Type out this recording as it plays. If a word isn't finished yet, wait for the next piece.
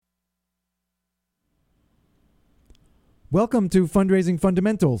Welcome to Fundraising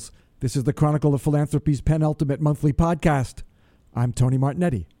Fundamentals. This is the Chronicle of Philanthropy's penultimate monthly podcast. I'm Tony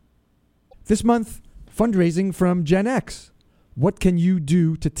Martignetti. This month, fundraising from Gen X. What can you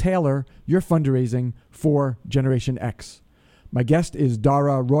do to tailor your fundraising for Generation X? My guest is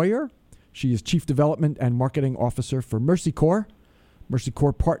Dara Royer. She is Chief Development and Marketing Officer for Mercy Corps. Mercy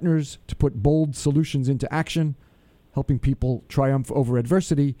Corps partners to put bold solutions into action, helping people triumph over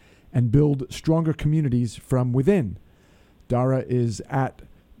adversity and build stronger communities from within. Dara is at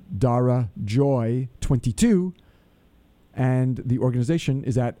DaraJoy22, and the organization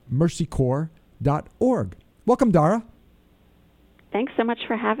is at mercycorps.org. Welcome, Dara. Thanks so much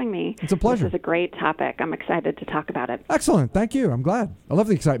for having me. It's a pleasure. This is a great topic. I'm excited to talk about it. Excellent. Thank you. I'm glad. I love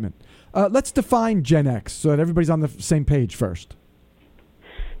the excitement. Let's define Gen X so that everybody's on the same page first.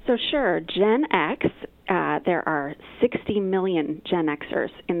 So sure, Gen X, there are 60 million Gen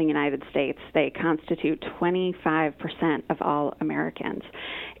Xers in the United States. They constitute 25% of all Americans.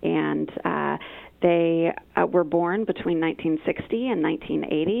 And they were born between 1960 and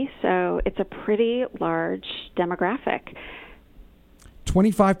 1980, so it's a pretty large demographic.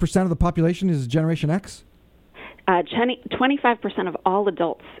 25% of the population is Generation X? 25% of all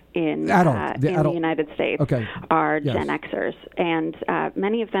adults in the United States are Gen Xers, and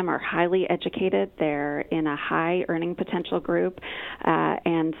many of them are highly educated. They're in a high earning potential group,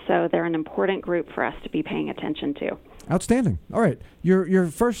 and so they're an important group for us to be paying attention to. Outstanding. All right. Your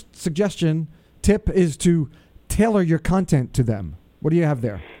first tip is to tailor your content to them. What do you have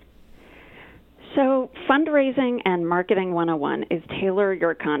there? So fundraising and marketing 101 is tailor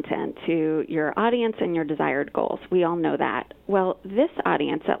your content to your audience and your desired goals. We all know that. Well, this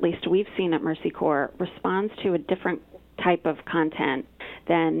audience, at least we've seen at Mercy Corps, responds to a different type of content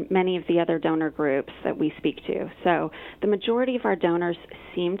than many of the other donor groups that we speak to. So the majority of our donors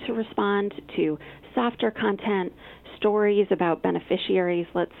seem to respond to softer content, stories about beneficiaries,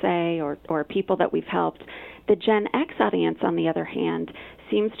 let's say, or people that we've helped. The Gen X audience, on the other hand,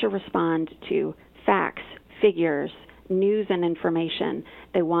 seems to respond to facts, figures, news, and information.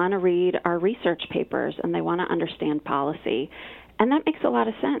 They want to read our research papers, and they want to understand policy. And that makes a lot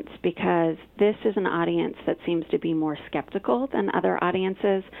of sense because this is an audience that seems to be more skeptical than other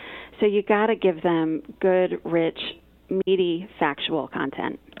audiences. So you got to give them good, rich, meaty, factual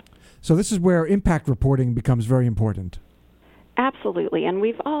content. So this is where impact reporting becomes very important. Absolutely, and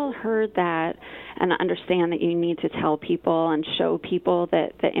we've all heard that and understand that you need to tell people and show people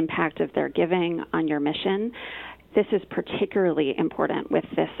that the impact of their giving on your mission. This is particularly important with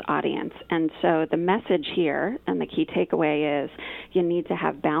this audience. And so the message here and the key takeaway is you need to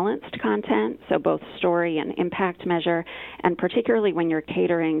have balanced content, so both story and impact measure, and particularly when you're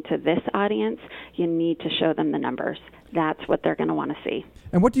catering to this audience, you need to show them the numbers. That's what they're going to want to see.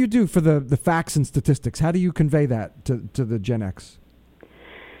 And what do you do for the facts and statistics? How do you convey that to the Gen X?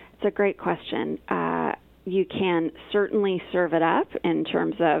 It's a great question. You can certainly serve it up in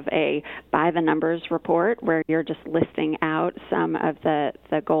terms of a by-the-numbers report where you're just listing out some of the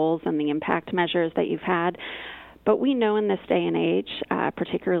goals and the impact measures that you've had. But we know in this day and age,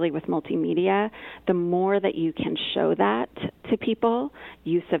 particularly with multimedia, the more that you can show that to people,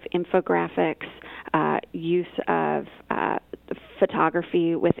 use of infographics, use of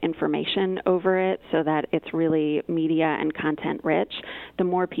photography with information over it so that it's really media and content rich, the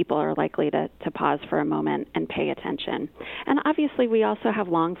more people are likely to pause for a moment and pay attention. And obviously we also have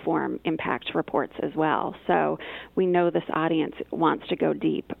long-form impact reports as well. So we know this audience wants to go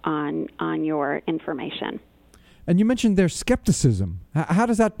deep on your information. And you mentioned their skepticism. How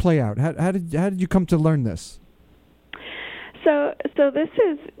does that play out? How did you come to learn this? So this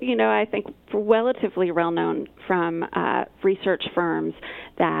is, I think relatively well known from research firms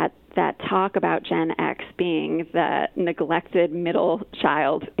that talk about Gen X being the neglected middle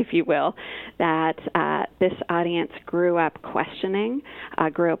child, if you will, that this audience grew up questioning,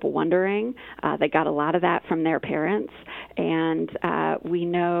 grew up wondering. They got a lot of that from their parents, and we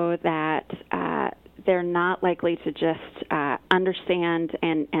know that they're not likely to just understand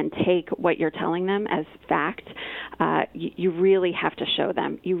and take what you're telling them as fact. You really have to show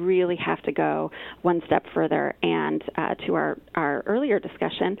them. You really have to go one step further. And to our earlier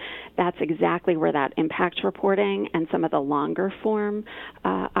discussion, that's exactly where that impact reporting and some of the longer form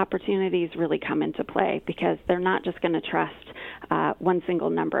opportunities really come into play, because they're not just going to trust one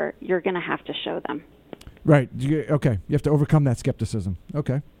single number. You're going to have to show them. Right. Okay. You have to overcome that skepticism.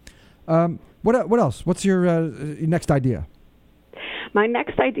 Okay. What else? What's your next idea? My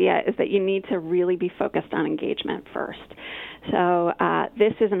next idea is that you need to really be focused on engagement first. So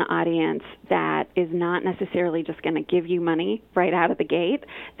this is an audience that is not necessarily just going to give you money right out of the gate.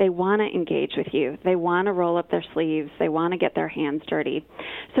 They want to engage with you. They want to roll up their sleeves. They want to get their hands dirty.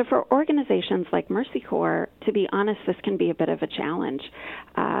 So for organizations like Mercy Corps, to be honest, this can be a bit of a challenge.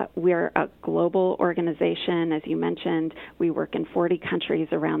 We're a global organization, as you mentioned. We work in 40 countries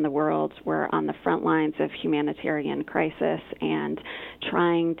around the world. We're on the front lines of humanitarian crisis and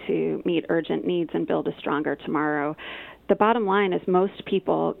trying to meet urgent needs and build a stronger tomorrow. The bottom line is most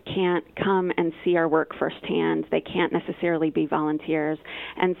people can't come and see our work firsthand. They can't necessarily be volunteers.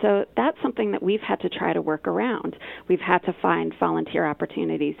 And so that's something that we've had to try to work around. We've had to find volunteer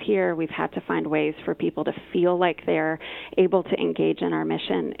opportunities here. We've had to find ways for people to feel like they're able to engage in our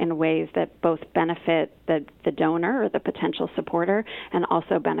mission in ways that both benefit the donor or the potential supporter and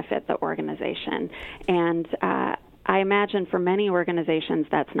also benefit the organization. And I imagine for many organizations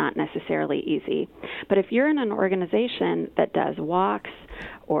that's not necessarily easy. But if you're in an organization that does walks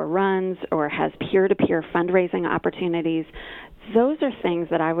or runs or has peer-to-peer fundraising opportunities, those are things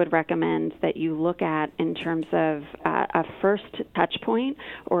that I would recommend that you look at in terms of a first touch point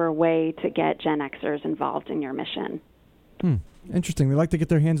or a way to get Gen Xers involved in your mission. Interesting. They like to get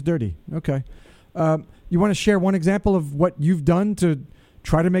their hands dirty. Okay. You want to share one example of what you've done to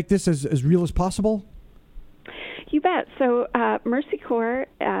try to make this as real as possible? You bet. So Mercy Corps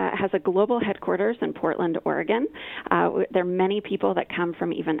has a global headquarters in Portland, Oregon. There are many people that come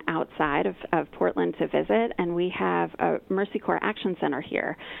from even outside of Portland to visit, and we have a Mercy Corps Action Center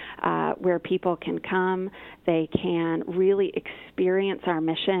here where people can come. They can really experience our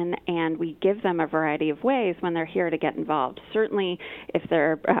mission, and we give them a variety of ways when they're here to get involved. Certainly, if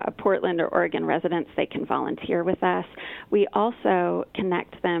they're Portland or Oregon residents, they can volunteer with us. We also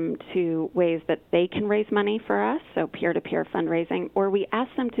connect them to ways that they can raise money for us, so peer-to-peer fundraising, or we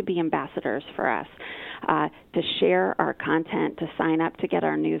ask them to be ambassadors for us, to share our content, to sign up to get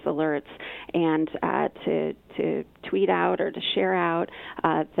our news alerts, and to tweet out or to share out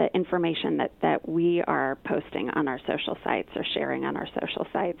the information that we are posting on our social sites or sharing on our social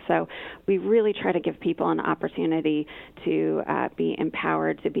sites. So we really try to give people an opportunity to be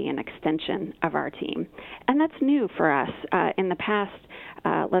empowered to be an extension of our team. And that's new for us. In the past,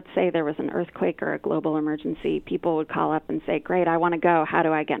 let's say there was an earthquake or a global emergency, people would call up and say, great, I want to go. How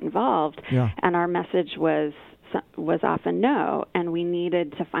do I get involved? Yeah. And our message was often no, and we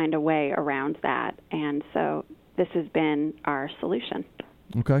needed to find a way around that. And so this has been our solution.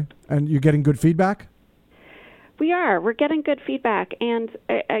 Okay. And you're getting good feedback? We are. We're getting good feedback. And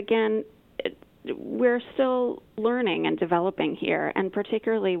again, we're still learning and developing here, and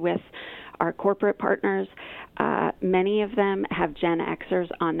particularly with our corporate partners. Many of them have Gen Xers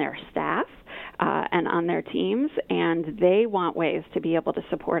on their staff and on their teams, and they want ways to be able to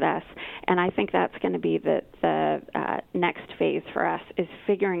support us. And I think that's going to be the next phase for us, is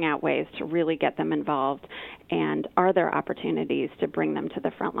figuring out ways to really get them involved. And are there opportunities to bring them to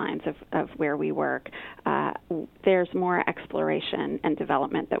the front lines of where we work? There's more exploration and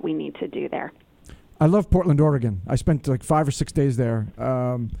development that we need to do there. I love Portland, Oregon. I spent like 5 or 6 days there,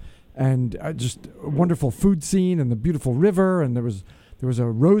 and just a wonderful food scene and the beautiful river. And there was a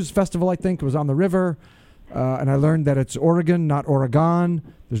rose festival, I think, it was on the river. And I learned that it's Oregon, not Oregon.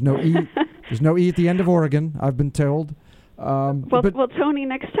 There's no E. There's no E at the end of Oregon, I've been told. Well, Tony,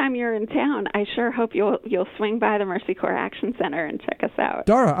 next time you're in town, I sure hope you'll swing by the Mercy Corps Action Center and check us out.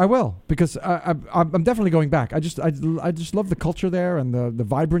 Dara, I will, because I'm definitely going back. I just love the culture there and the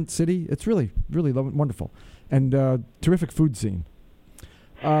vibrant city. It's really, really wonderful, and terrific food scene.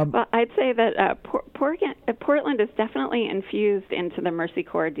 Well, I'd say that Portland is definitely infused into the Mercy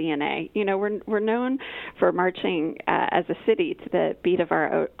Corps DNA. You know, we're known for marching as a city to the beat of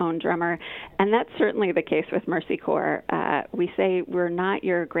our own drummer, and that's certainly the case with Mercy Corps. We say we're not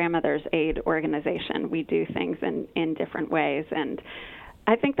your grandmother's aid organization. We do things in different ways, and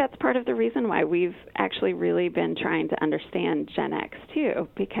I think that's part of the reason why we've actually really been trying to understand Gen X too,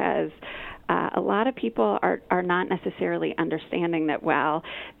 because a lot of people are not necessarily understanding that while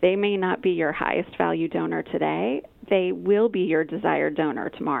they may not be your highest value donor today, they will be your desired donor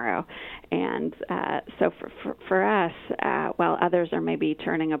tomorrow. And so for us, while others are maybe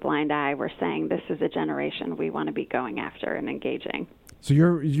turning a blind eye, we're saying this is a generation we want to be going after and engaging. So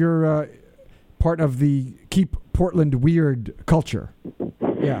you're part of the Keep Portland Weird culture.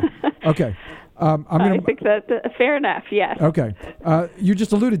 Yeah. Okay. I think that's fair enough. Yes. Okay. You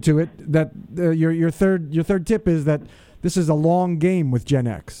just alluded to it, that your third tip is that this is a long game with Gen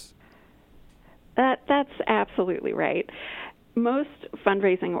X. That's absolutely right. most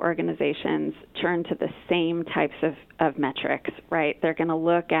fundraising organizations turn to the same types of metrics, right? They're going to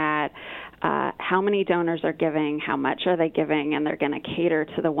look at how many donors are giving, how much are they giving, and they're going to cater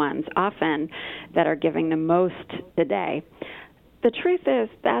to the ones often that are giving the most today. The truth is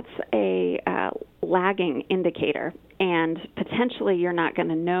that's a lagging indicator, and potentially you're not going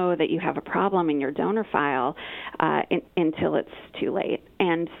to know that you have a problem in your donor file until it's too late.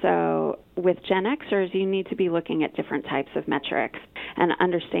 And so with Gen Xers, you need to be looking at different types of metrics and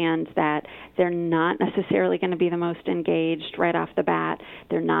understand that they're not necessarily going to be the most engaged right off the bat.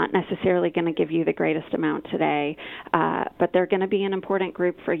 They're not necessarily going to give you the greatest amount today, but they're going to be an important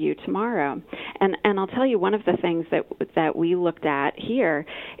group for you tomorrow. And I'll tell you, one of the things that we looked at here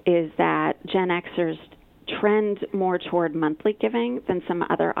is that Gen Xers trend more toward monthly giving than some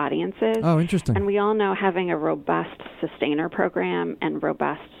other audiences. Oh, interesting. And we all know having a robust sustainer program and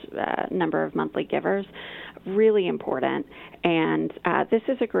robust number of monthly givers, really important. And this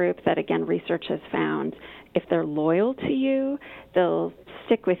is a group that, again, research has found if they're loyal to you, they'll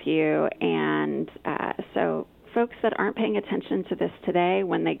stick with you. And so folks that aren't paying attention to this today,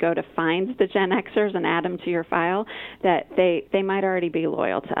 when they go to find the Gen Xers and add them to your file, that they might already be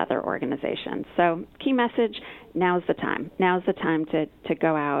loyal to other organizations. So key message, now's the time. Now's the time to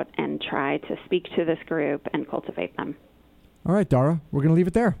go out and try to speak to this group and cultivate them. All right, Dara, we're going to leave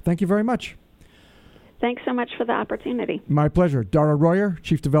it there. Thank you very much. Thanks so much for the opportunity. My pleasure. Dara Royer,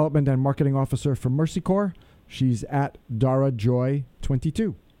 Chief Development and Marketing Officer for Mercy Corps. She's at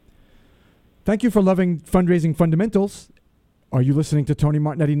DaraJoy22. Thank you for loving Fundraising Fundamentals. Are you listening to Tony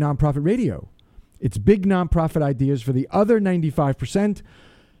Martignetti Nonprofit Radio? It's big nonprofit ideas for the other 95%.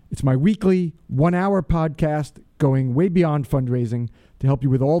 It's my weekly 1-hour podcast going way beyond fundraising to help you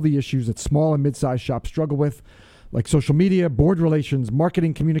with all the issues that small and mid-sized shops struggle with, like social media, board relations,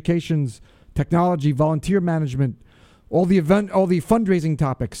 marketing, communications, technology, volunteer management, all the fundraising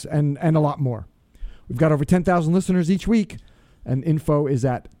topics, and a lot more. We've got over 10,000 listeners each week, and info is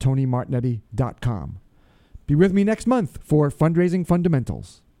at TonyMartignetti.com. Be with me next month for Fundraising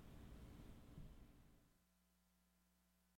Fundamentals.